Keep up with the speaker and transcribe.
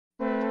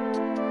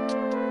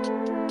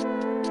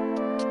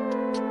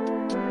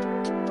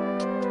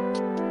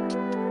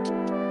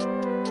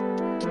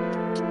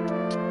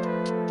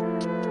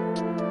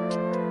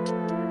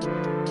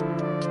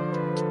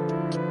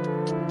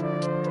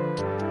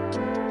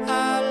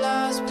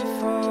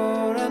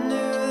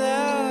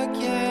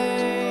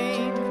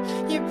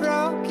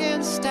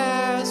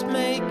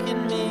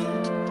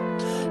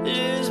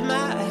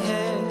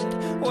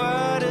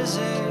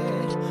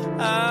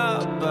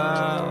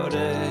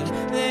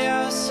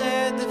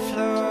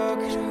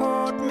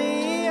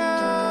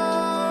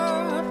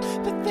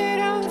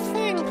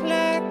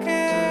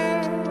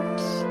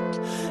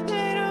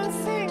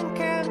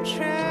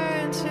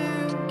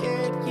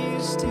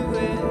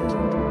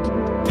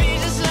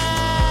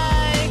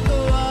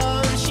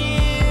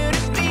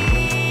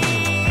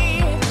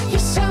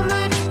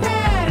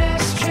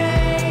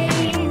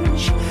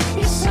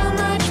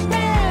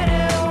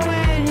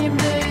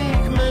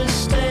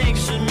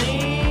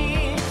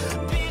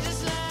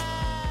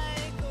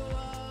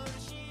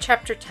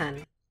Chapter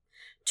 10.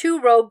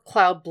 Two Rogue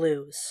Cloud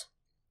Blues.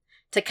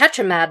 To catch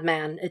a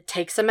madman, it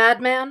takes a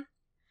madman?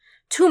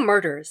 Two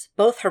murders,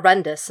 both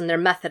horrendous in their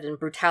method and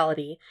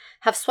brutality,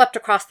 have swept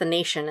across the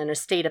nation in a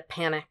state of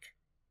panic.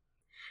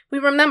 We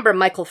remember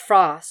Michael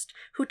Frost,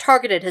 who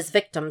targeted his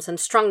victims and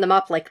strung them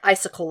up like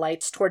icicle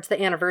lights towards the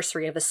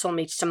anniversary of his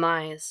soulmate's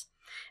demise.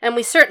 And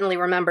we certainly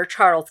remember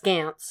Charles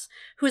Gance,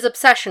 whose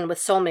obsession with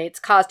soulmates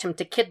caused him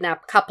to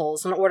kidnap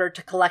couples in order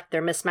to collect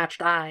their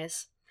mismatched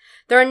eyes.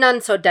 There are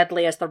none so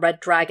deadly as the Red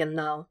Dragon,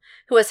 though,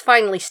 who has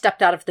finally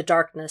stepped out of the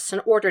darkness in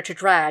order to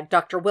drag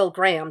Dr. Will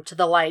Graham to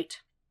the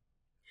light.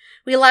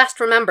 We last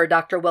remember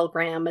Dr. Will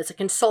Graham as a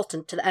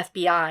consultant to the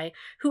FBI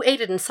who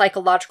aided in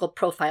psychological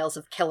profiles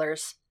of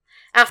killers.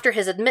 After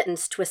his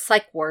admittance to a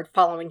psych ward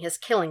following his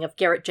killing of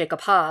Garrett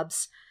Jacob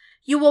Hobbs,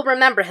 you will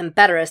remember him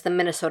better as the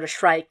Minnesota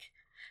Shrike.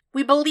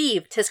 We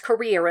believed his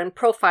career in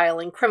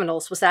profiling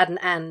criminals was at an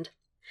end.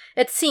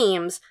 It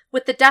seems,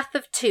 with the death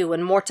of two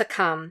and more to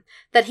come,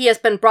 that he has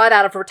been brought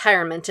out of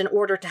retirement in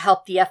order to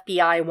help the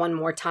FBI one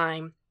more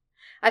time.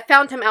 I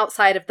found him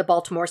outside of the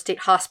Baltimore State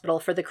Hospital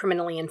for the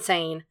Criminally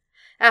Insane,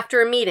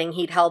 after a meeting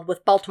he'd held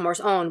with Baltimore's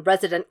own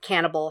resident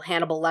cannibal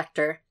Hannibal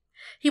Lecter.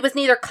 He was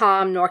neither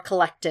calm nor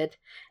collected,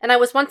 and I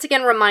was once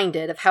again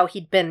reminded of how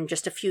he'd been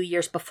just a few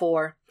years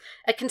before,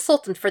 a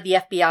consultant for the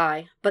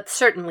FBI, but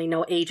certainly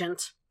no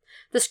agent.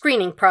 The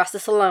screening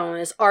process alone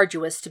is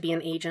arduous to be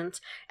an agent,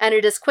 and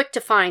it is quick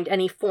to find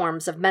any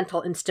forms of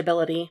mental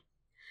instability.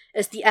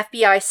 Is the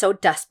FBI so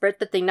desperate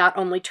that they not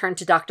only turn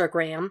to Dr.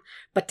 Graham,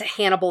 but to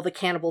Hannibal the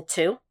Cannibal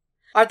too?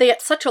 Are they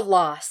at such a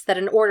loss that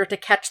in order to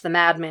catch the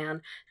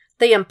madman,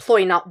 they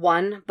employ not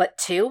one, but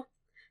two?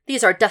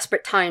 These are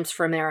desperate times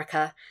for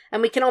America,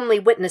 and we can only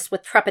witness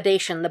with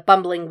trepidation the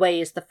bumbling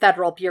ways the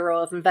Federal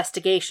Bureau of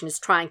Investigation is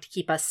trying to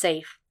keep us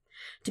safe.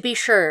 To be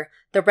sure,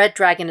 the Red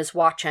Dragon is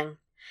watching,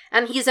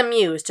 and he's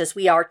amused as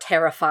we are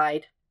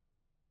terrified.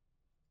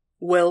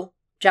 "Will,"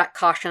 Jack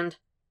cautioned.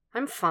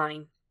 "I'm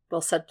fine,"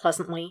 Will said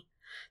pleasantly.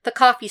 The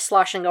coffee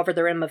sloshing over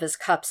the rim of his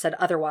cup said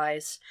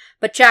otherwise,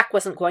 but Jack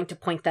wasn't going to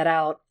point that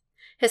out.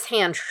 His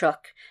hand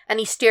shook, and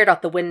he stared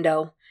out the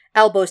window,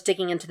 elbows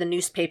digging into the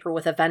newspaper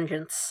with a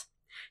vengeance.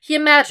 He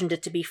imagined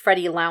it to be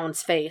Freddie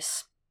Lowndes'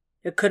 face.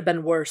 "It could have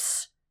been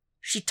worse.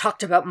 She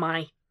talked about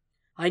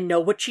I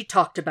know what she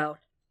talked about."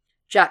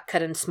 Jack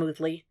cut in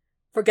smoothly.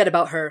 "Forget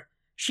about her.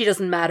 She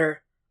doesn't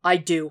matter. I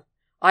do.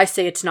 I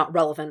say it's not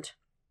relevant."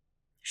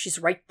 "She's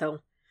right,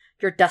 though.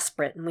 You're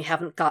desperate, and we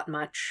haven't got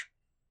much."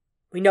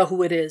 "We know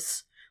who it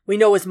is. We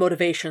know his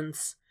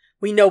motivations.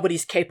 We know what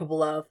he's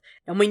capable of,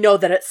 and we know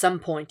that at some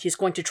point he's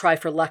going to try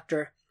for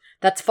Lecter.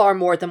 That's far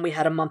more than we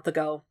had a month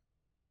ago."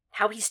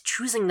 "How he's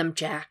choosing them,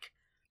 Jack."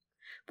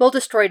 Will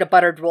destroyed a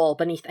buttered roll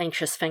beneath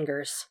anxious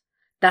fingers.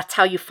 "That's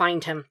how you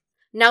find him.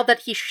 Now that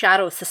he's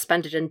shadow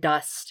suspended in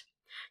dust.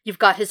 You've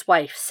got his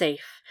wife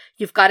safe.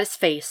 You've got his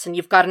face, and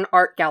you've got an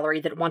art gallery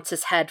that wants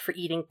his head for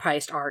eating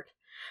prized art.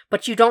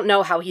 But you don't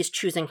know how he's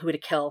choosing who to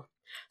kill,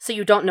 so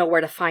you don't know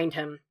where to find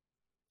him."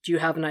 "Do you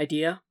have an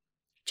idea?"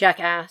 Jack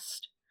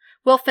asked.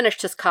 Will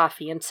finished his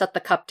coffee and set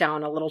the cup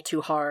down a little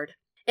too hard.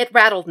 It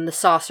rattled in the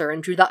saucer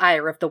and drew the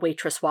ire of the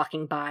waitress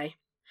walking by.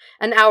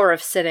 An hour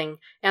of sitting,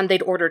 and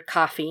they'd ordered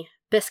coffee,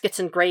 biscuits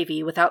and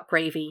gravy without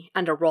gravy,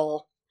 and a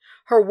roll.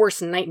 Her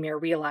worst nightmare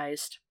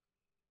realized.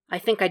 "I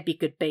think I'd be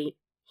good bait,"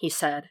 he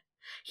said.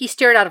 He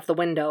stared out of the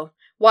window,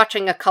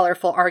 watching a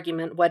colorful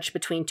argument wedged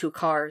between two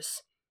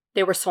cars.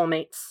 They were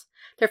soulmates,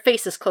 their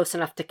faces close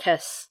enough to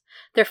kiss,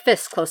 their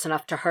fists close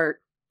enough to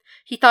hurt.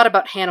 He thought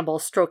about Hannibal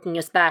stroking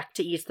his back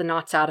to ease the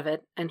knots out of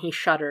it, and he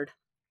shuddered.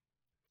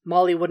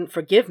 "Molly wouldn't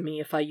forgive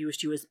me if I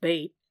used you as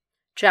bait,"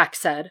 Jack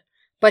said,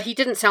 but he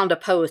didn't sound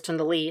opposed in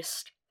the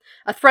least.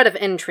 A thread of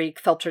intrigue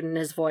filtered in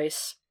his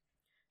voice.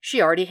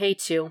 "She already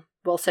hates you,"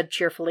 Will said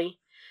cheerfully.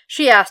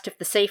 "She asked if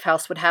the safe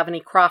house would have any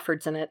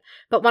Crawfords in it,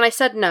 but when I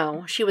said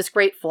no, she was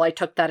grateful I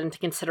took that into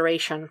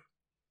consideration."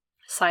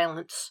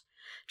 Silence.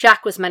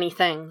 Jack was many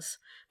things,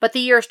 but the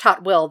years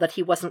taught Will that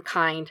he wasn't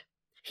kind.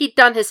 He'd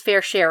done his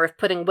fair share of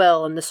putting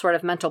Will in the sort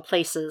of mental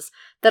places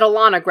that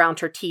Alana ground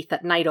her teeth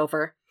at night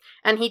over,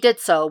 and he did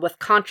so with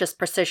conscious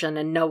precision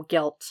and no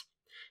guilt.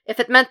 If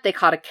it meant they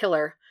caught a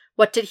killer,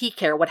 what did he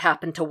care what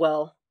happened to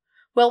Will?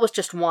 Will was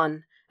just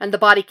one, and the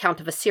body count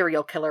of a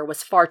serial killer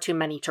was far too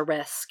many to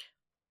risk.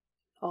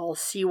 "I'll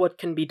see what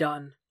can be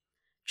done,"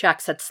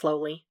 Jack said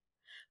slowly.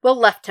 Will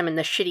left him in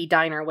the shitty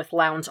diner with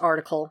Lowndes'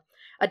 article,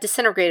 a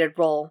disintegrated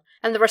roll,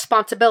 and the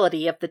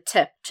responsibility of the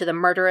tip to the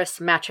murderous,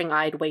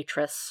 matching-eyed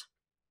waitress.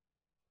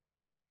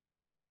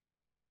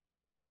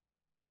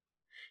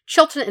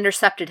 Chilton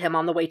intercepted him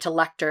on the way to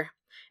Lecter,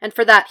 and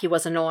for that he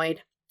was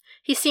annoyed.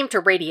 He seemed to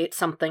radiate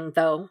something,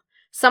 though,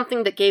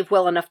 something that gave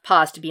Will enough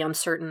pause to be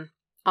uncertain,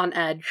 on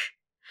edge.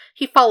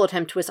 He followed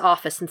him to his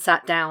office and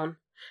sat down,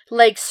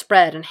 legs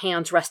spread and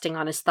hands resting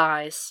on his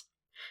thighs.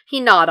 He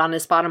gnawed on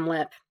his bottom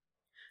lip.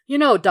 "You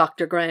know,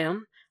 Dr.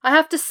 Graham, I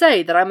have to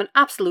say that I'm an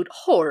absolute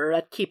horror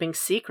at keeping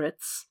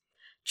secrets,"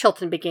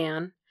 Chilton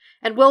began,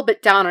 and Will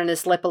bit down on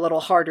his lip a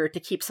little harder to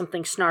keep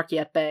something snarky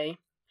at bay.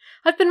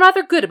 "I've been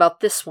rather good about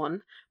this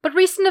one, but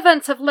recent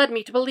events have led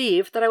me to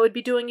believe that I would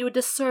be doing you a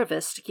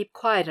disservice to keep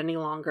quiet any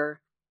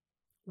longer."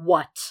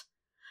 "What?"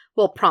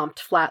 Will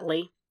prompted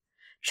flatly.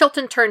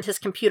 Chilton turned his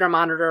computer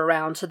monitor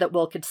around so that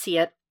Will could see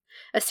it.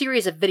 A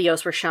series of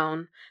videos were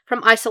shown,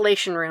 from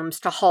isolation rooms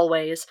to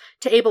hallways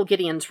to Abel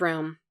Gideon's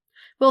room.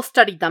 Will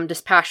studied them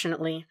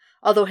dispassionately,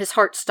 although his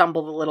heart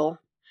stumbled a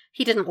little.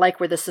 He didn't like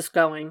where this is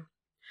going.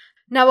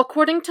 "Now,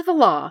 according to the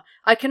law,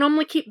 I can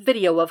only keep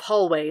video of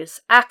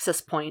hallways,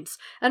 access points,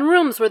 and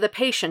rooms where the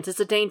patient is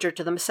a danger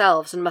to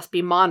themselves and must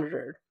be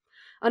monitored.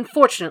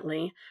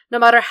 Unfortunately, no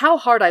matter how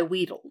hard I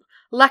wheedled,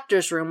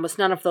 Lecter's room was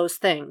none of those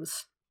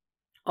things."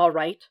 "All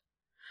right.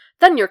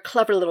 Then your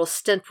clever little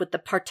stint with the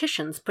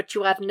partitions put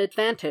you at an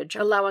advantage,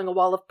 allowing a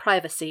wall of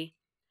privacy."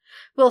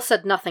 Will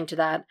said nothing to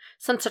that,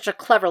 since such a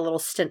clever little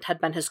stint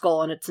had been his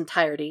goal in its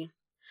entirety.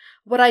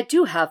 "What I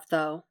do have,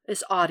 though,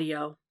 is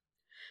audio."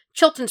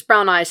 Chilton's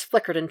brown eyes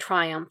flickered in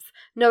triumph,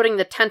 noting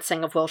the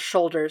tensing of Will's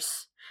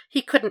shoulders.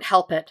 He couldn't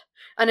help it.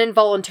 An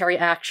involuntary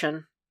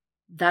action.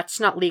 "That's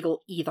not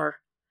legal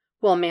either,"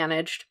 Will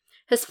managed,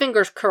 his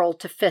fingers curled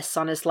to fists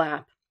on his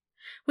lap.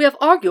 "We have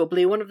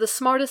arguably one of the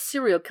smartest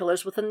serial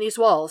killers within these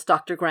walls,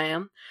 Dr.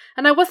 Graham,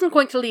 and I wasn't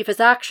going to leave his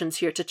actions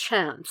here to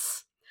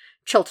chance,"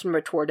 Chilton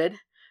retorted.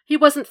 "He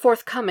wasn't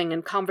forthcoming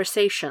in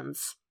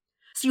conversations."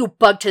 "So you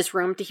bugged his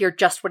room to hear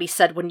just what he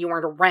said when you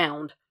weren't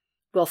around,"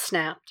 Will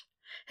snapped.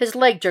 His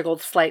leg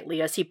jiggled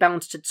slightly as he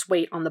bounced its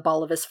weight on the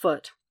ball of his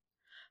foot.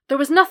 "There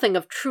was nothing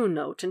of true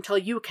note until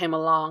you came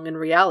along in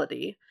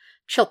reality,"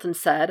 Chilton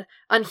said,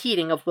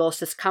 unheeding of Will's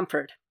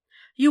discomfort.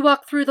 "You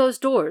walked through those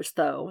doors,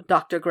 though,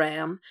 Dr.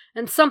 Graham,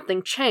 and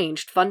something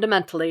changed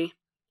fundamentally."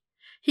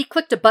 He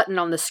clicked a button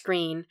on the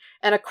screen,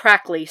 and a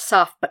crackly,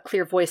 soft but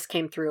clear voice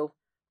came through.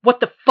 "What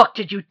the fuck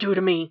did you do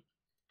to me?"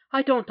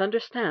 "I don't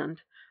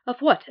understand.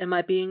 Of what am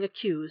I being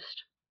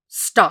accused?"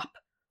 "Stop,"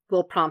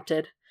 Will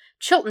prompted.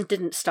 Chilton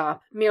didn't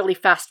stop, merely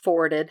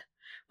fast-forwarded.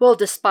 Will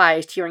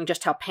despised hearing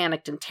just how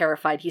panicked and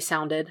terrified he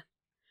sounded.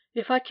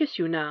 "If I kiss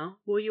you now,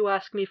 will you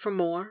ask me for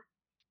more?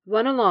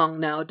 Run along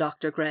now,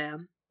 Dr.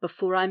 Graham,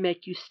 before I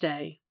make you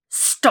stay."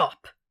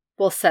 "Stop,"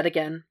 Will said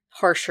again,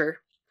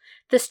 harsher.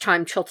 This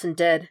time Chilton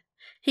did.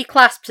 He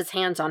clasped his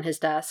hands on his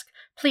desk,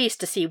 pleased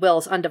to see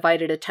Will's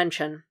undivided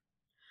attention.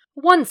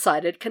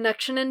 "One-sided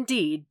connection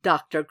indeed,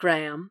 Dr.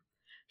 Graham,"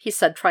 he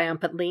said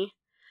triumphantly.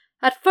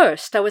 "At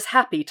first I was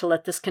happy to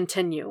let this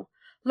continue,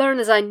 learn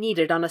as I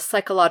needed on a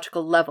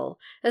psychological level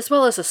as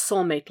well as a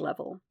soulmate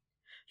level.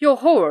 Your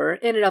horror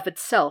in and of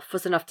itself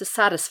was enough to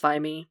satisfy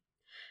me.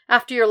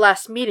 After your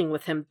last meeting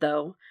with him,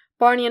 though,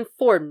 Barney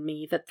informed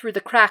me that through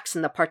the cracks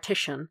in the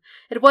partition,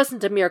 it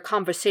wasn't a mere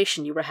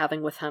conversation you were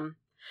having with him.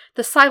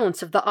 The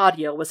silence of the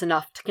audio was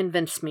enough to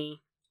convince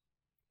me."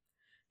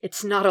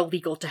 "It's not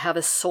illegal to have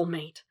a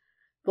soulmate,"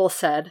 Will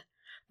said,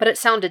 but it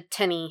sounded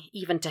tinny,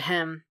 even to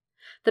him.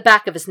 The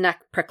back of his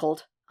neck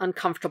prickled,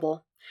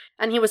 uncomfortable,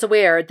 and he was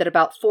aware that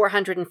about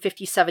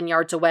 457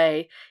 yards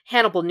away,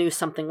 Hannibal knew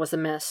something was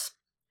amiss.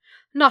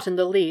 "Not in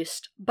the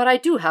least, but I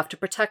do have to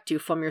protect you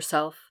from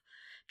yourself."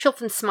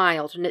 Chilton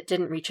smiled, and it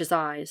didn't reach his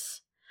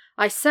eyes.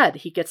 "I said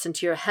he gets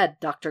into your head,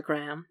 Dr.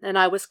 Graham, and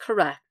I was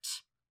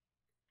correct."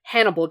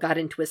 Hannibal got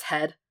into his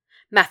head.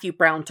 Matthew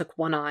Brown took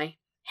one eye.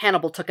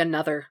 Hannibal took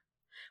another.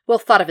 Will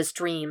thought of his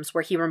dreams,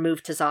 where he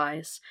removed his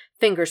eyes,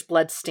 fingers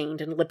blood-stained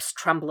and lips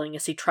trembling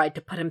as he tried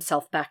to put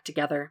himself back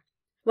together.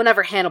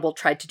 Whenever Hannibal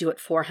tried to do it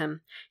for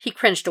him, he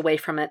cringed away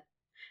from it.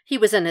 He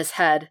was in his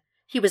head.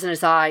 He was in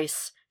his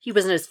eyes. He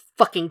was in his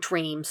fucking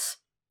dreams.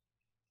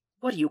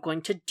 "What are you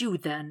going to do,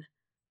 then?"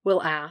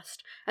 Will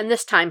asked, and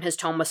this time his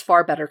tone was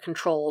far better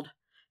controlled.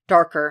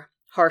 Darker,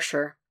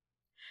 harsher.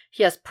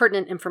 "He has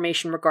pertinent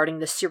information regarding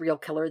the serial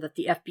killer that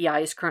the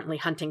FBI is currently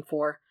hunting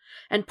for,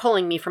 and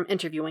pulling me from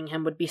interviewing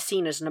him would be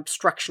seen as an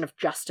obstruction of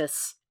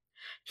justice.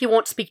 He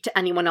won't speak to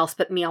anyone else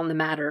but me on the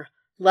matter,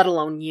 let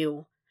alone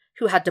you,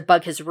 who had to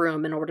bug his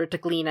room in order to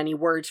glean any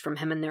words from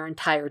him in their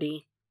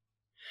entirety."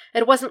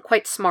 It wasn't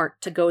quite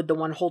smart to goad the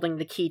one holding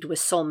the key to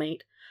his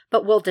soulmate,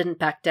 but Will didn't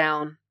back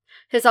down,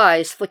 his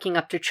eyes flicking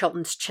up to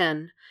Chilton's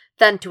chin,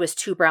 then to his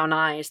two brown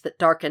eyes that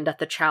darkened at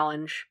the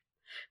challenge.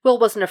 Will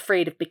wasn't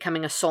afraid of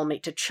becoming a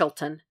soulmate to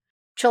Chilton.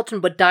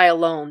 Chilton would die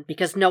alone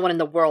because no one in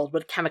the world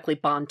would chemically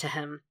bond to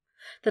him.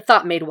 The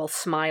thought made Will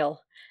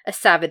smile, a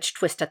savage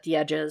twist at the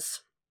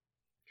edges.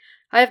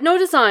 I have no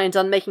designs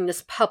on making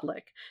this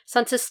public,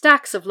 since his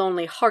stacks of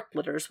lonely heart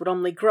litters would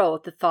only grow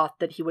at the thought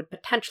that he would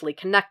potentially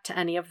connect to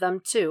any of them,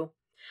 too.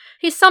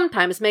 He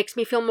sometimes makes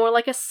me feel more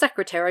like a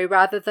secretary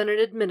rather than an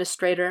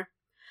administrator.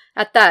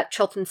 At that,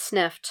 Chilton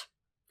sniffed.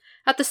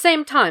 At the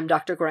same time,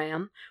 Dr.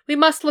 Graham, we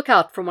must look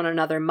out for one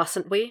another,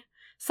 mustn't we?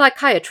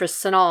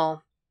 Psychiatrists and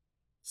all.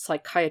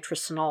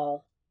 Psychiatrists and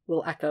all,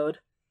 Will echoed.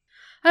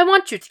 I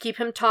want you to keep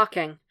him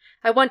talking.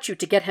 I want you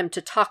to get him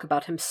to talk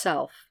about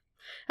himself.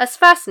 As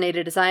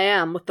fascinated as I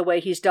am with the way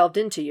he's delved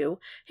into you,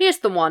 he is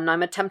the one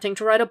I'm attempting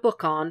to write a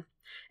book on.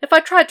 If I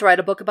tried to write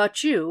a book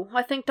about you,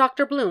 I think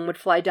Dr. Bloom would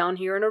fly down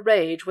here in a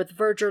rage with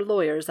verger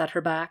lawyers at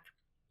her back.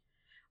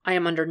 I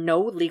am under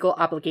no legal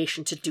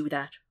obligation to do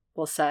that,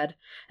 Will said.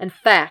 In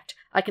fact,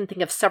 I can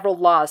think of several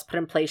laws put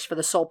in place for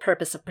the sole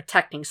purpose of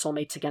protecting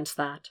soulmates against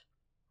that.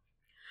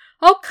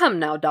 Oh, come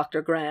now,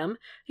 Dr. Graham.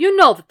 You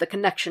know that the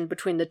connection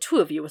between the two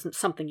of you isn't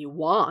something you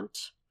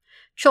want.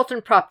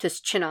 Chilton propped his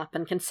chin up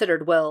and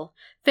considered Will,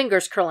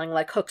 fingers curling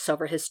like hooks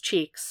over his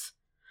cheeks.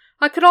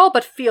 I could all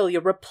but feel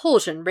your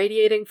repulsion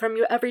radiating from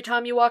you every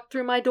time you walked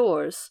through my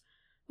doors.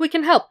 We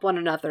can help one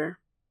another.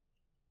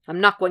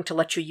 I'm not going to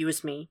let you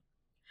use me.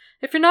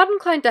 If you're not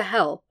inclined to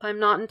help, I'm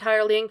not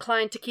entirely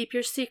inclined to keep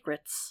your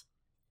secrets.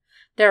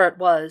 There it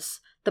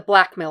was, the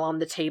blackmail on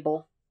the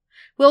table.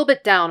 Will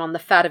bit down on the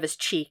fat of his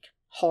cheek,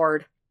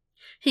 hard.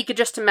 He could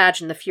just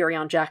imagine the fury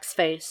on Jack's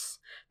face,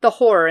 the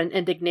horror and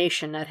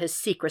indignation at his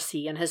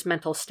secrecy and his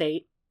mental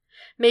state.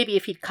 Maybe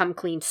if he'd come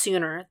clean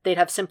sooner, they'd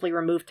have simply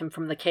removed him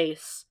from the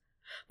case.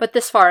 But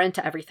this far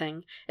into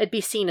everything, it'd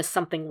be seen as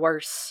something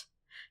worse.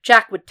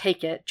 Jack would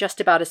take it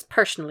just about as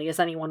personally as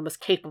anyone was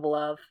capable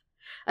of.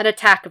 An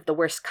attack of the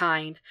worst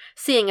kind,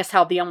 seeing as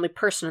how the only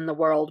person in the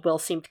world Will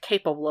seemed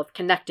capable of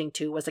connecting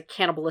to was a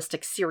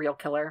cannibalistic serial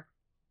killer.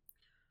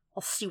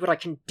 I'll see what I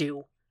can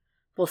do,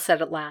 Will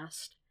said at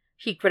last.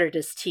 He gritted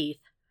his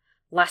teeth.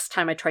 Last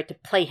time I tried to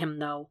play him,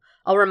 though,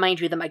 I'll remind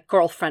you that my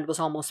girlfriend was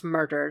almost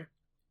murdered.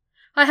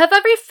 I have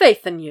every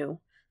faith in you,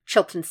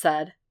 Chilton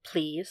said,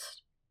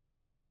 pleased.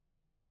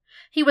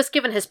 He was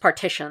given his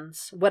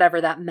partitions,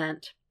 whatever that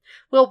meant.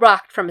 Will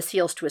rocked from his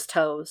heels to his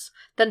toes,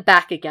 then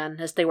back again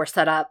as they were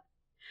set up.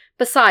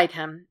 Beside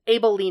him,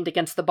 Abel leaned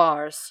against the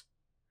bars.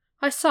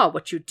 I saw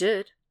what you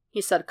did,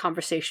 he said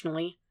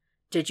conversationally.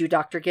 Did you,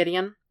 Dr.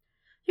 Gideon?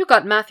 You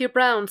got Matthew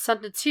Brown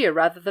sentenced here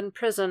rather than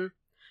prison.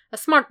 A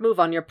smart move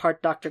on your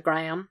part, Dr.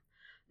 Graham.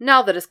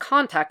 Now that his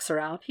contacts are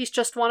out, he's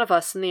just one of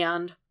us in the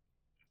end.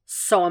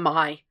 So am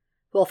I,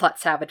 Will thought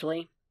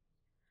savagely.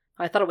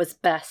 I thought it was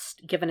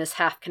best, given his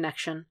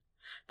half-connection.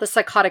 The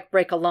psychotic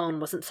break alone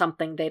wasn't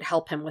something they'd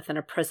help him with in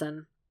a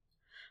prison.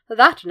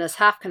 That and his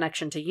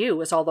half-connection to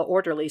you is all the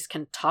orderlies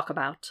can talk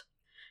about,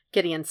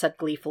 Gideon said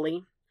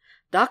gleefully.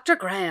 Dr.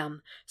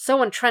 Graham,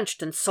 so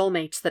entrenched in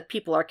soulmates that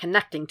people are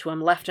connecting to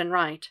him left and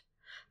right.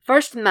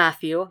 First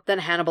Matthew, then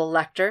Hannibal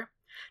Lecter.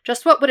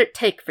 Just what would it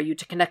take for you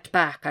to connect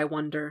back, I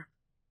wonder?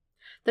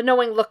 The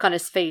knowing look on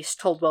his face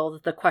told Will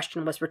that the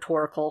question was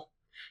rhetorical.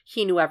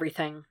 He knew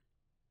everything.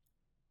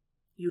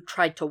 You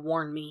tried to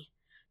warn me,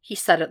 he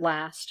said at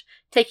last,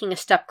 taking a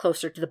step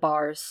closer to the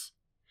bars.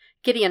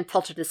 Gideon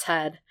tilted his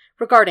head,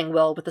 regarding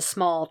Will with a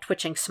small,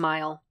 twitching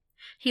smile.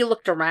 He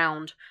looked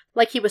around,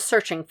 like he was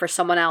searching for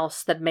someone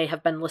else that may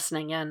have been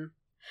listening in,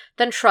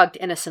 then shrugged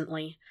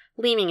innocently,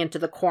 leaning into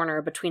the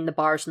corner between the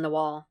bars and the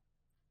wall.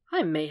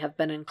 I may have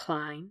been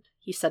inclined,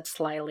 he said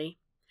slyly.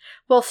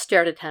 Will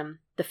stared at him,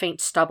 the faint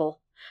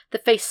stubble, the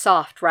face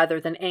soft rather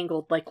than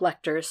angled like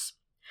Lecter's.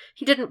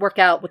 He didn't work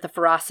out with the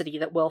ferocity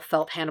that Will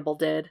felt Hannibal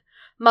did,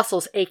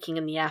 muscles aching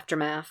in the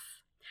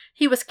aftermath.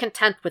 He was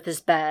content with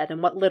his bed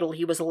and what little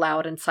he was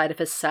allowed inside of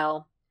his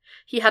cell.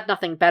 He had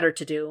nothing better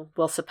to do,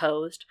 Will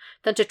supposed,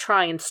 than to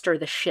try and stir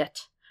the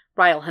shit,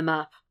 rile him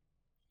up.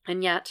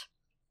 And yet,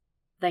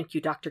 thank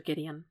you, Dr.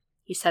 Gideon,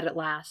 he said at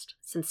last,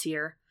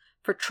 sincere,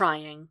 for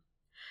trying.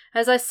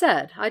 As I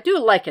said, I do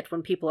like it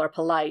when people are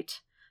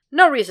polite.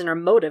 No reason or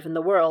motive in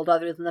the world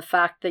other than the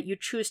fact that you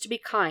choose to be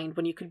kind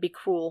when you could be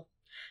cruel.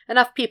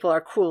 Enough people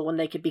are cruel when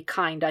they could be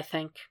kind, I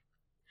think.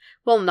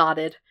 Will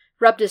nodded,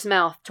 rubbed his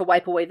mouth to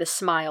wipe away the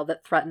smile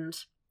that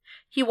threatened.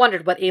 He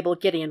wondered what Abel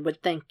Gideon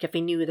would think if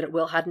he knew that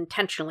Will had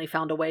intentionally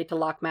found a way to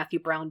lock Matthew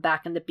Brown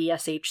back in the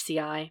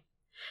BSHCI.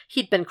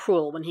 He'd been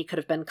cruel when he could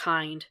have been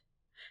kind.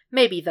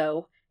 Maybe,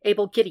 though,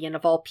 Abel Gideon,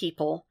 of all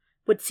people,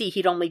 would see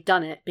he'd only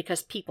done it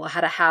because people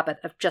had a habit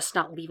of just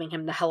not leaving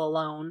him the hell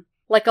alone,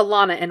 like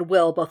Alana and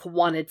Will both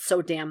wanted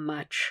so damn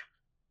much.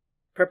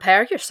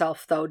 Prepare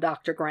yourself, though,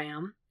 Dr.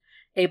 Graham,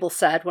 Abel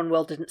said when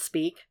Will didn't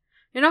speak.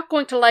 You're not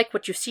going to like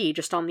what you see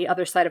just on the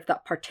other side of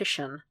that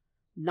partition.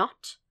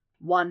 Not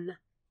one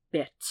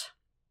bit.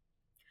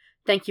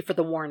 Thank you for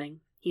the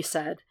warning, he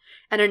said,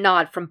 and a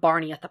nod from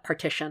Barney at the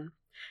partition.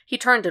 He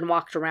turned and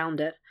walked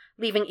around it,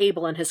 leaving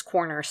Abel in his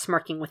corner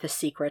smirking with his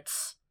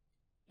secrets.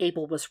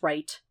 Abel was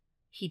right.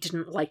 He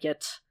didn't like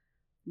it.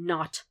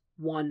 Not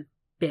one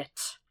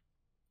bit.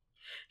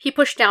 He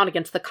pushed down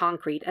against the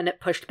concrete, and it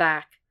pushed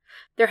back.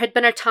 There had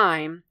been a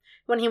time,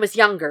 when he was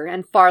younger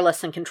and far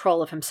less in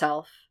control of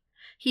himself.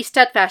 He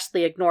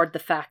steadfastly ignored the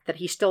fact that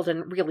he still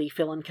didn't really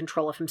feel in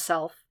control of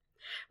himself,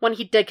 when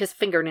he'd dig his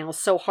fingernails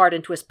so hard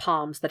into his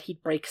palms that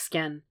he'd break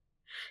skin.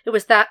 It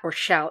was that or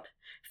shout,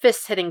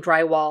 fists hitting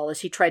dry wall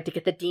as he tried to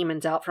get the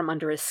demons out from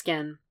under his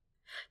skin.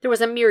 There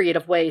was a myriad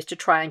of ways to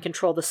try and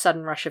control the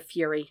sudden rush of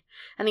fury,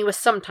 and he was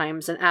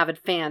sometimes an avid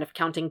fan of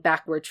counting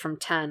backwards from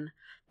 10,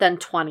 then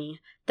 20,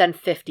 then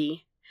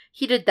 50.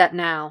 He did that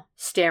now,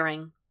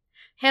 staring.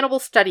 Hannibal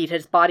studied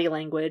his body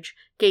language,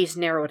 gaze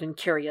narrowed and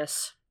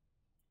curious.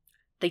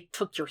 "They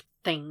took your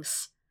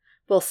things,"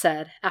 Will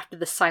said, after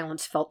the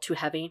silence felt too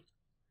heavy.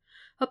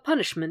 "A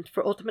punishment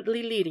for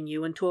ultimately leading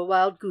you into a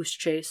wild goose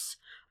chase,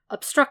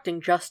 obstructing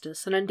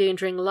justice and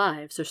endangering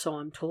lives, or so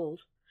I'm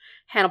told,"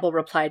 Hannibal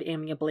replied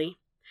amiably.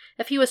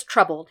 If he was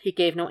troubled, he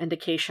gave no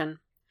indication.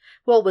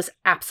 Will was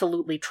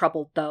absolutely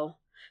troubled, though.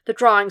 The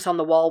drawings on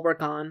the wall were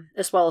gone,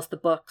 as well as the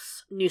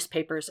books,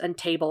 newspapers, and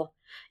table.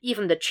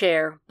 Even the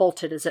chair,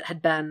 bolted as it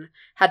had been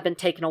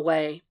taken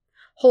away.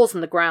 Holes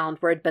in the ground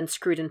where it had been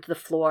screwed into the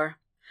floor.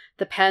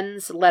 The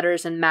pens,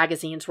 letters, and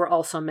magazines were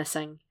also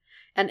missing,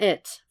 and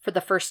it, for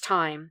the first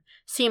time,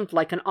 seemed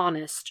like an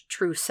honest,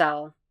 true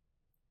cell.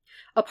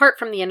 Apart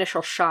from the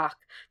initial shock,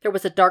 there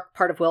was a dark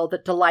part of Will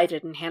that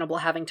delighted in Hannibal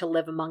having to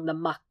live among the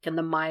muck and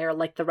the mire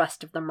like the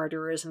rest of the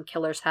murderers and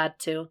killers had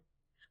to.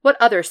 What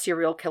other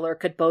serial killer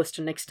could boast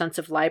an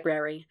extensive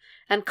library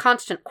and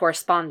constant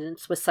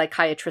correspondence with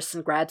psychiatrists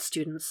and grad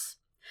students?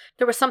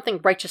 There was something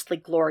righteously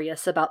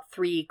glorious about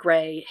 3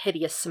 gray,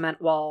 hideous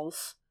cement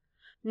walls.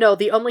 No,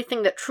 the only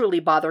thing that truly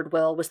bothered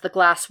Will was the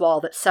glass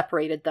wall that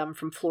separated them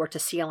from floor to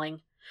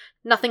ceiling.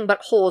 Nothing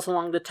but holes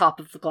along the top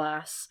of the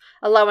glass,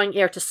 allowing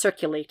air to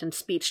circulate and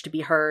speech to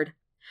be heard.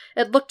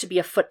 It looked to be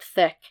a foot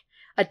thick,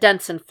 a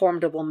dense and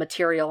formidable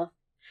material.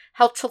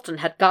 How Chilton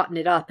had gotten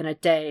it up in a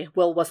day,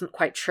 Will wasn't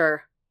quite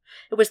sure.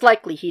 It was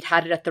likely he'd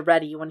had it at the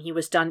ready when he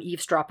was done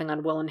eavesdropping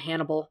on Will and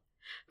Hannibal.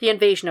 The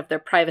invasion of their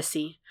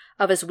privacy,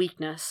 of his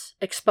weakness,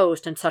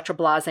 exposed in such a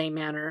blasé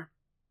manner.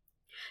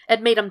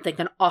 It made him think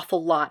an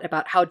awful lot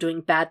about how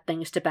doing bad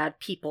things to bad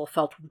people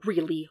felt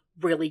really,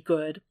 really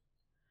good.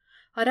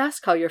 "I'd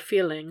ask how you're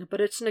feeling,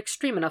 but it's an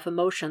extreme enough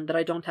emotion that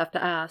I don't have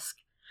to ask.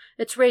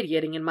 It's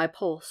radiating in my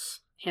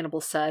pulse,"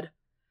 Hannibal said.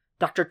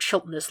 "Dr.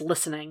 Chilton is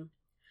listening."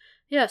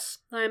 "Yes,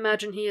 I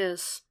imagine he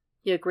is,"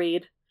 he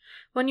agreed.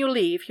 "When you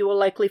leave, he will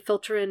likely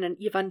filter in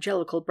an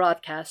evangelical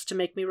broadcast to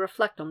make me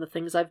reflect on the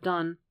things I've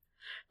done.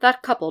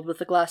 That coupled with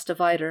the glass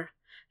divider.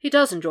 He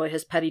does enjoy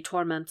his petty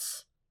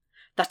torments."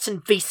 "That's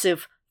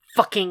invasive.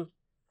 Fucking—"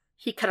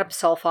 He cut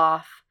himself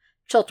off.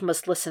 Chilton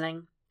was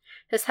listening,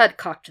 his head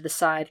cocked to the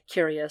side,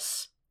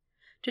 curious.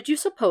 "Did you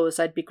suppose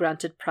I'd be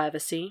granted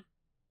privacy?"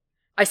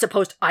 "I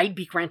supposed I'd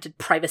be granted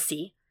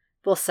privacy,"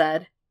 Will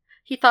said.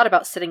 He thought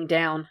about sitting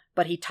down,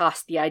 but he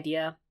tossed the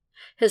idea.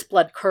 His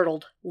blood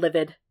curdled,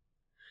 livid.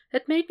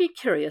 "It made me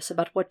curious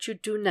about what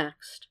you'd do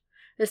next.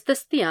 Is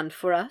this the end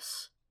for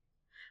us?"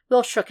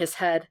 Will shook his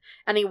head,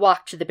 and he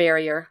walked to the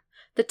barrier,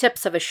 the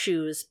tips of his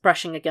shoes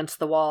brushing against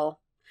the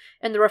wall.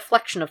 In the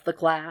reflection of the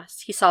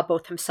glass, he saw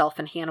both himself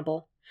and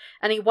Hannibal,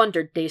 and he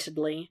wondered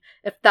dazedly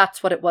if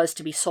that's what it was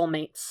to be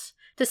soulmates,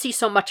 to see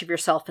so much of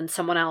yourself in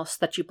someone else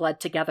that you bled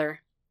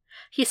together.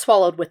 He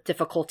swallowed with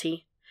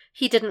difficulty.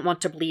 He didn't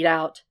want to bleed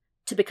out,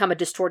 to become a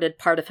distorted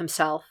part of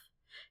himself.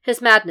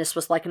 His madness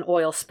was like an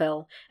oil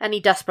spill, and he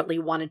desperately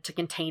wanted to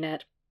contain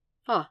it.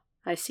 "Ah,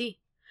 I see.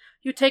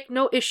 You take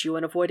no issue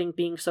in avoiding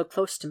being so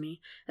close to me,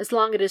 as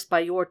long as it is by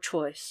your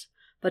choice.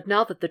 But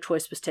now that the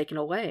choice was taken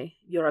away,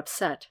 you're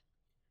upset."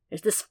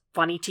 "Is this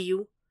funny to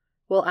you?"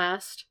 Will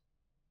asked.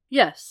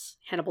 "Yes,"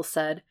 Hannibal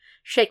said,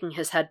 shaking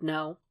his head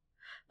no.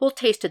 Will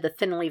tasted the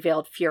thinly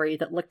veiled fury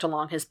that licked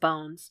along his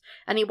bones,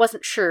 and he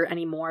wasn't sure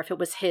anymore if it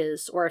was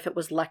his or if it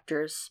was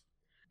Lecter's.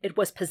 It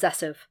was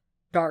possessive,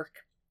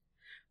 dark.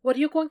 "What are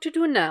you going to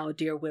do now,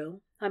 dear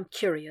Will? I'm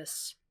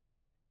curious."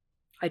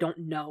 "I don't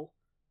know,"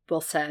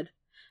 Will said.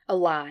 A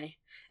lie,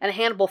 and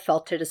Hannibal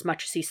felt it as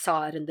much as he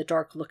saw it in the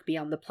dark look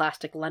beyond the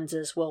plastic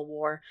lenses Will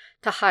wore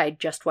to hide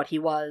just what he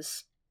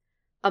was.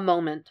 A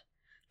moment,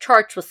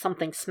 charged with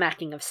something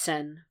smacking of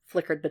sin,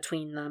 flickered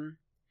between them.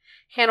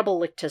 Hannibal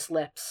licked his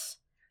lips.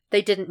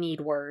 They didn't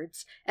need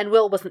words, and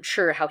Will wasn't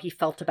sure how he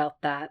felt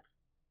about that.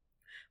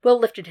 Will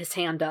lifted his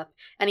hand up,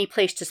 and he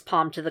placed his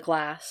palm to the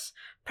glass,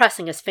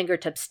 pressing his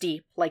fingertips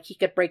deep like he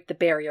could break the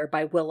barrier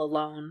by will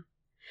alone.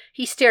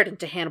 He stared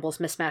into Hannibal's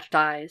mismatched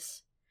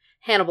eyes.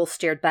 Hannibal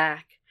stared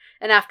back,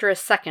 and after a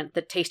second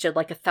that tasted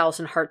like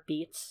 1,000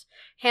 heartbeats,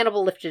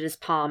 Hannibal lifted his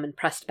palm and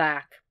pressed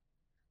back.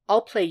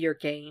 "I'll play your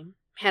game,"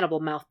 Hannibal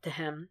mouthed to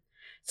him,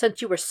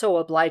 "since you were so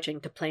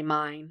obliging to play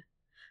mine."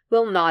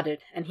 Will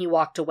nodded, and he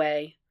walked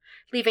away,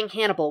 leaving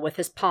Hannibal with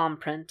his palm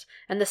print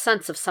and the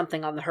sense of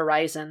something on the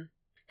horizon.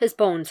 His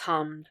bones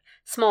hummed,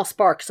 small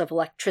sparks of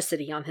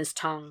electricity on his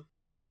tongue.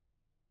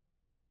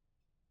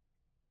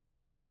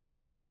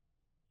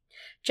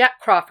 Jack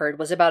Crawford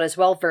was about as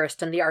well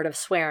versed in the art of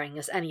swearing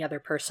as any other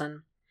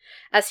person.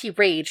 As he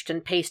raged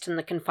and paced in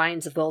the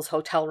confines of Will's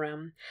hotel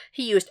room,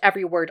 he used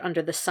every word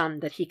under the sun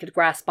that he could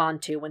grasp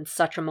onto in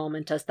such a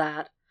moment as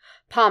that,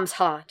 palms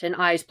hot and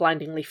eyes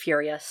blindingly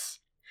furious.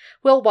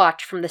 Will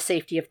watched from the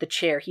safety of the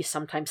chair he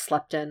sometimes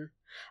slept in,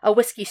 a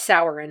whiskey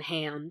sour in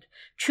hand,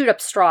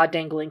 chewed-up straw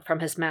dangling from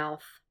his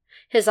mouth.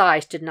 His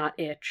eyes did not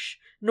itch,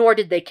 nor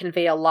did they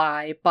convey a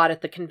lie bought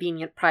at the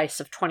convenient price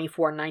of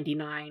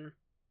 $24.99.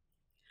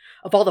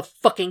 Of all the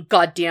fucking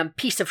goddamn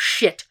piece of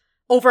shit!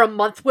 Over a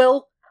month,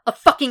 Will? A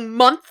fucking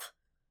month?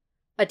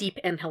 A deep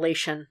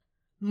inhalation.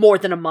 More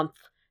than a month.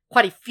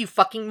 Quite a few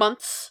fucking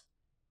months.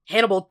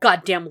 Hannibal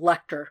goddamn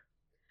Lecter.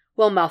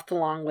 Will mouthed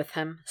along with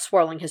him,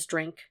 swirling his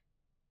drink.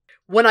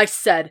 When I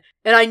said,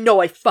 and I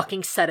know I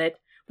fucking said it,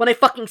 when I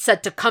fucking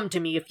said to come to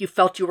me if you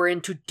felt you were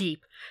in too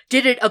deep,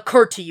 did it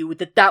occur to you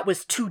that that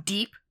was too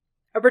deep?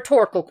 A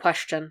rhetorical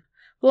question.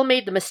 Will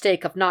made the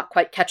mistake of not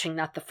quite catching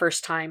that the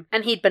first time,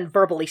 and he'd been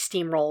verbally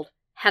steamrolled,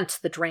 hence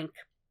the drink.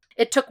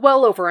 It took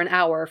well over an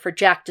hour for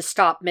Jack to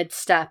stop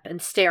mid-step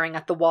and staring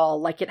at the wall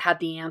like it had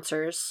the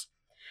answers.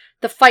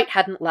 The fight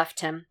hadn't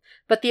left him,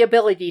 but the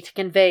ability to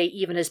convey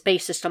even his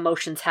basest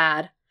emotions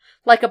had.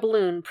 Like a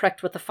balloon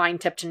pricked with a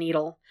fine-tipped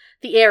needle,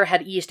 the air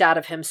had eased out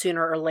of him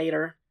sooner or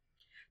later.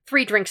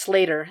 3 drinks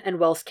later, in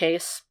Will's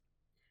case.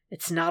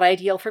 It's not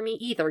ideal for me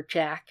either,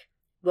 Jack,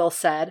 Will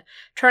said,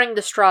 turning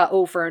the straw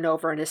over and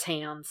over in his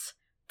hands.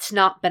 It's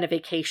not been a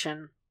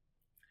vacation.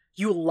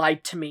 You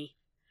lied to me,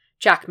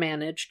 Jack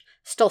managed,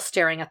 still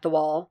staring at the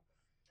wall.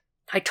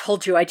 I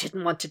told you I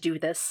didn't want to do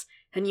this,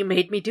 and you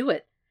made me do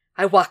it.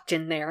 I walked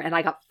in there, and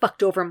I got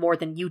fucked over more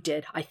than you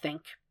did, I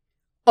think.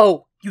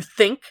 Oh, you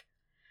think?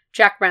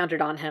 Jack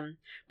rounded on him,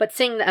 but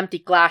seeing the empty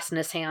glass in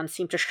his hand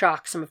seemed to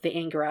shock some of the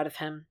anger out of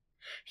him.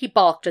 He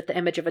balked at the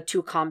image of a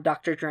too-calm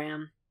Dr.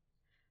 Dram.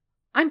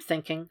 I'm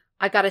thinking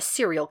I got a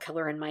serial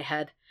killer in my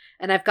head,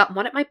 and I've got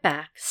one at my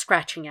back,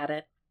 scratching at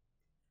it.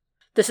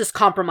 This has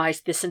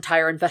compromised this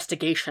entire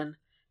investigation,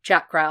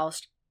 Jack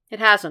groused. It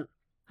hasn't.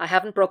 I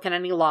haven't broken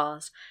any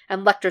laws,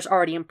 and Lecter's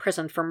already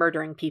imprisoned for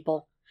murdering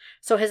people,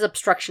 so his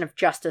obstruction of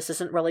justice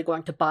isn't really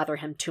going to bother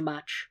him too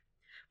much.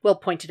 Will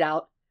pointed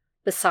out.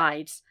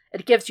 Besides,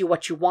 it gives you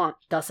what you want,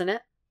 doesn't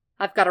it?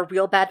 I've got a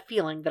real bad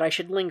feeling that I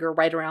should linger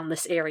right around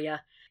this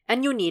area,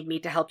 and you need me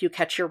to help you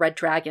catch your red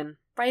dragon,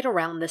 right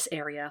around this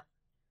area.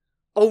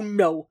 Oh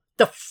no,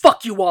 the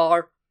fuck you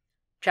are!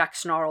 Jack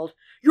snarled.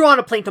 You're on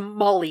a plane to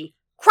Molly!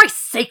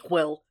 Christ's sake,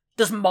 Will!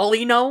 Does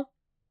Molly know?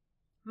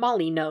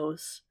 Molly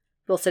knows,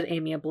 Will said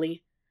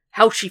amiably.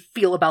 How'd she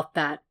feel about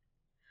that?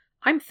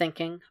 I'm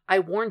thinking, I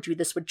warned you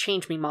this would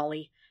change me,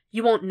 Molly.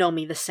 You won't know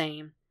me the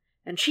same.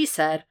 And she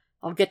said,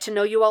 I'll get to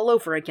know you all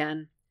over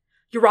again.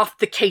 You're off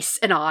the case,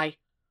 and I...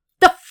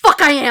 The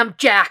fuck I am,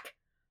 Jack!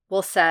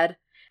 Will said,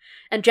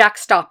 and Jack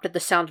stopped at the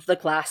sound of the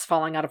glass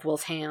falling out of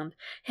Will's hand,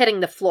 hitting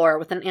the floor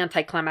with an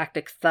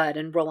anticlimactic thud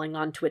and rolling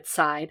onto its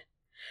side.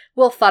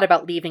 Will thought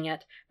about leaving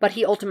it, but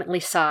he ultimately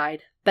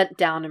sighed, bent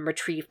down and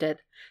retrieved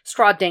it,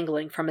 straw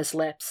dangling from his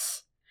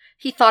lips.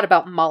 He thought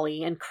about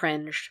Molly and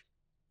cringed.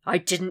 I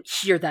didn't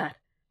hear that,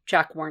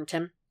 Jack warned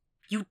him.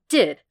 You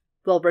did,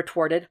 Will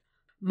retorted.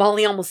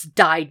 Molly almost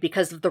died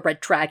because of the Red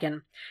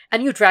Dragon,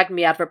 and you dragged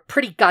me out of a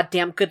pretty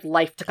goddamn good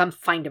life to come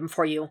find him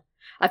for you.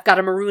 I've got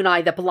a maroon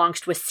eye that belongs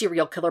to a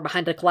serial killer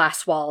behind a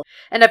glass wall,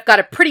 and I've got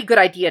a pretty good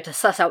idea to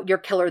suss out your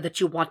killer that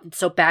you wanted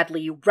so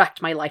badly you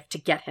wrecked my life to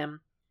get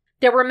him.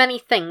 There were many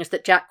things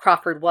that Jack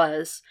Crawford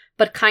was,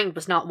 but kind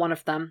was not one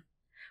of them.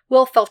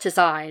 Will felt his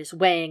eyes,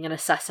 weighing and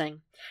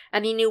assessing,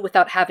 and he knew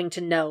without having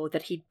to know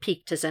that he'd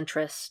piqued his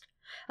interest.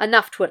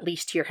 Enough to at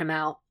least hear him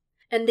out.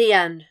 In the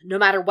end, no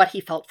matter what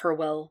he felt for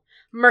Will,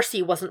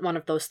 mercy wasn't one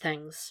of those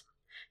things.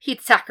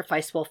 He'd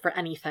sacrifice Will for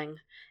anything,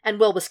 and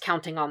Will was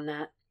counting on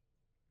that.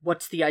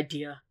 What's the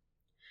idea?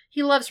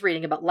 He loves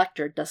reading about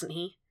Lecter, doesn't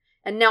he?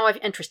 And now I've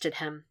interested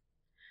him.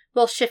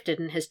 Will shifted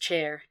in his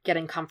chair,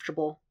 getting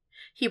comfortable.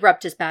 He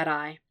rubbed his bad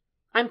eye.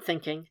 I'm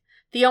thinking,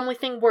 the only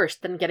thing worse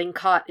than getting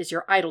caught is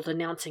your idol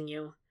denouncing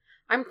you.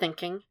 I'm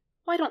thinking,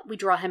 why don't we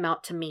draw him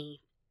out to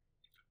me?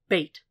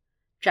 Bait,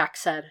 Jack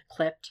said,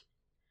 clipped.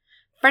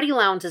 Freddie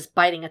Lowndes is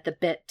biting at the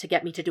bit to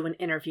get me to do an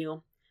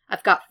interview.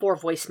 I've got 4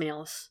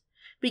 voicemails.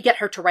 We get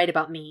her to write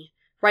about me,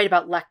 write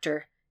about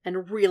Lecter,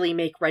 and really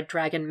make Red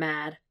Dragon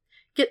mad.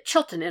 Get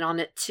Chilton in on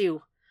it,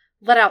 too.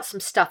 Let out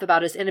some stuff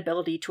about his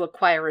inability to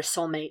acquire a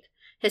soulmate,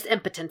 his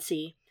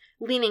impotency,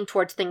 leaning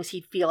towards things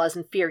he'd feel as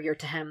inferior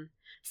to him.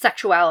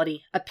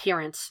 Sexuality,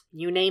 appearance,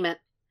 you name it.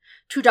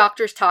 2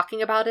 doctors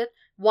talking about it,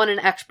 one an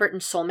expert in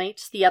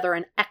soulmates, the other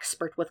an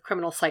expert with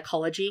criminal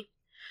psychology.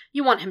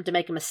 You want him to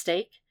make a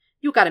mistake?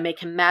 You gotta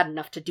make him mad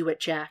enough to do it,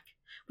 Jack.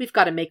 We've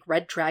gotta make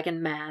Red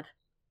Dragon mad.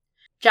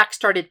 Jack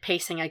started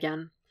pacing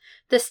again.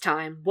 This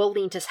time, Will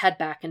leaned his head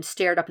back and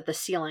stared up at the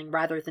ceiling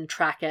rather than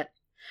track it,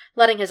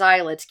 letting his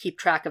eyelids keep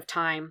track of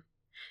time.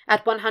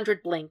 At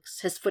 100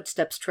 blinks, his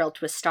footsteps trailed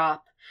to a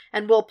stop,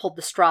 and Will pulled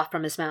the straw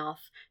from his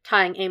mouth,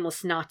 tying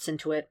aimless knots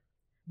into it.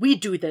 We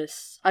do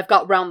this. I've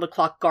got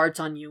round-the-clock guards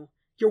on you.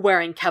 You're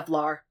wearing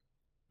Kevlar.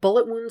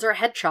 Bullet wounds are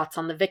headshots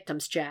on the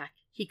victims, Jack.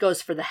 He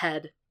goes for the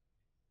head.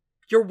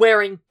 You're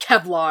wearing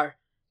Kevlar,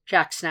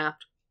 Jack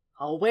snapped.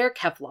 I'll wear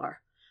Kevlar,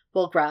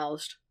 Will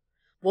groused.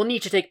 We'll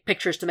need to take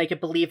pictures to make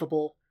it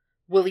believable.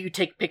 Will you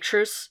take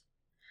pictures?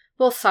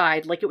 Will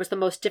sighed like it was the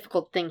most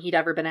difficult thing he'd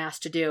ever been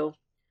asked to do.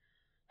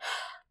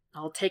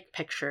 I'll take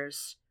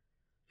pictures.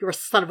 You're a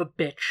son of a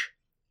bitch,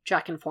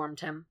 Jack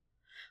informed him.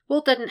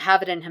 Will didn't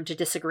have it in him to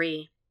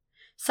disagree.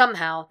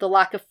 Somehow, the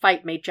lack of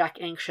fight made Jack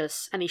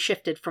anxious, and he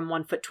shifted from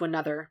one foot to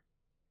another.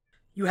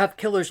 You have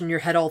killers in your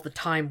head all the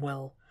time,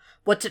 Will.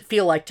 What's it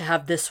feel like to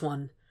have this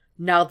one,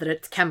 now that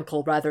it's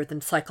chemical rather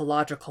than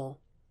psychological?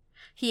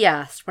 He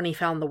asked when he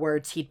found the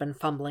words he'd been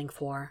fumbling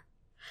for.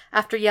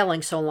 After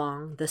yelling so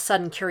long, the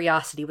sudden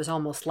curiosity was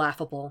almost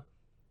laughable.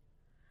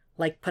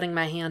 Like putting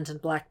my hand in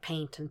black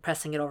paint and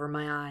pressing it over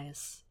my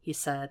eyes, he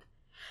said,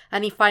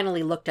 and he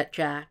finally looked at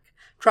Jack,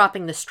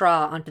 dropping the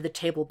straw onto the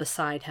table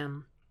beside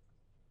him.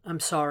 I'm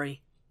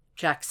sorry,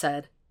 Jack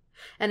said,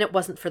 and it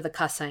wasn't for the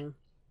cussing.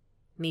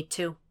 Me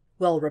too,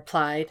 Will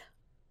replied.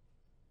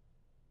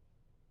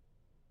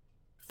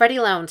 Freddie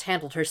Lowndes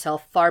handled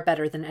herself far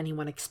better than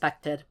anyone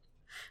expected.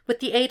 With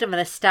the aid of an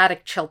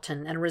ecstatic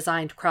Chilton and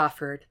resigned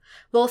Crawford,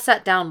 Will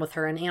sat down with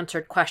her and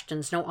answered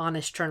questions no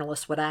honest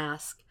journalist would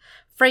ask,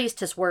 phrased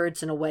his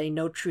words in a way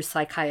no true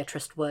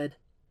psychiatrist would.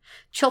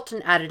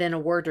 Chilton added in a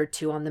word or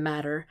two on the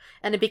matter,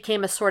 and it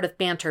became a sort of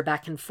banter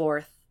back and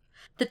forth,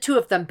 the two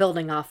of them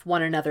building off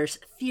one another's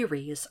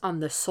theories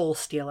on the soul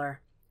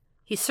stealer.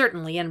 He's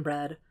certainly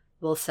inbred,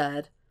 Will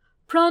said.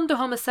 Prone to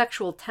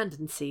homosexual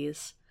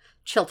tendencies,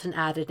 Chilton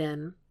added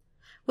in.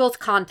 Will's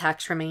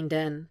contacts remained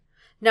in.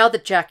 Now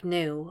that Jack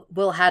knew,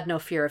 Will had no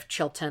fear of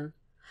Chilton.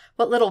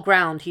 What little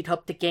ground he'd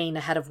hoped to gain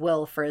ahead of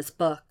Will for his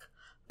book,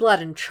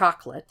 Blood and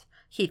Chocolate,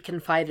 he'd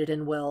confided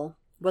in Will,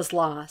 was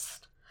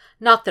lost.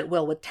 Not that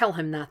Will would tell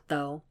him that,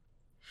 though.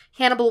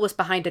 Hannibal was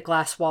behind a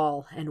glass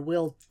wall, and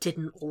Will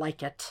didn't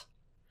like it.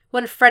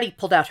 When Freddie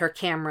pulled out her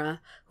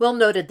camera, Will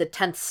noted the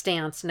tense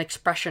stance and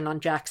expression on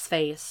Jack's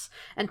face,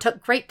 and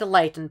took great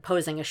delight in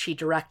posing as she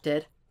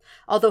directed,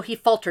 although he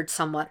faltered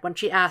somewhat when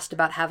she asked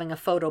about having a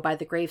photo by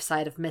the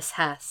graveside of Miss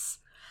Hess.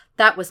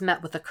 That was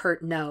met with a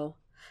curt no.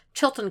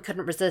 Chilton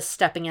couldn't resist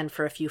stepping in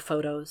for a few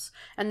photos,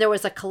 and there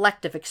was a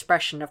collective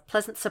expression of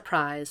pleasant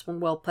surprise when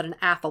Will put an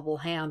affable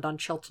hand on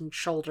Chilton's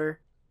shoulder.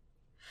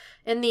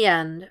 In the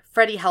end,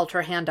 Freddie held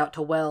her hand out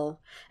to Will,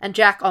 and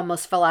Jack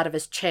almost fell out of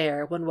his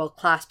chair when Will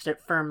clasped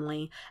it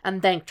firmly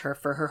and thanked her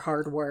for her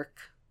hard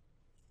work.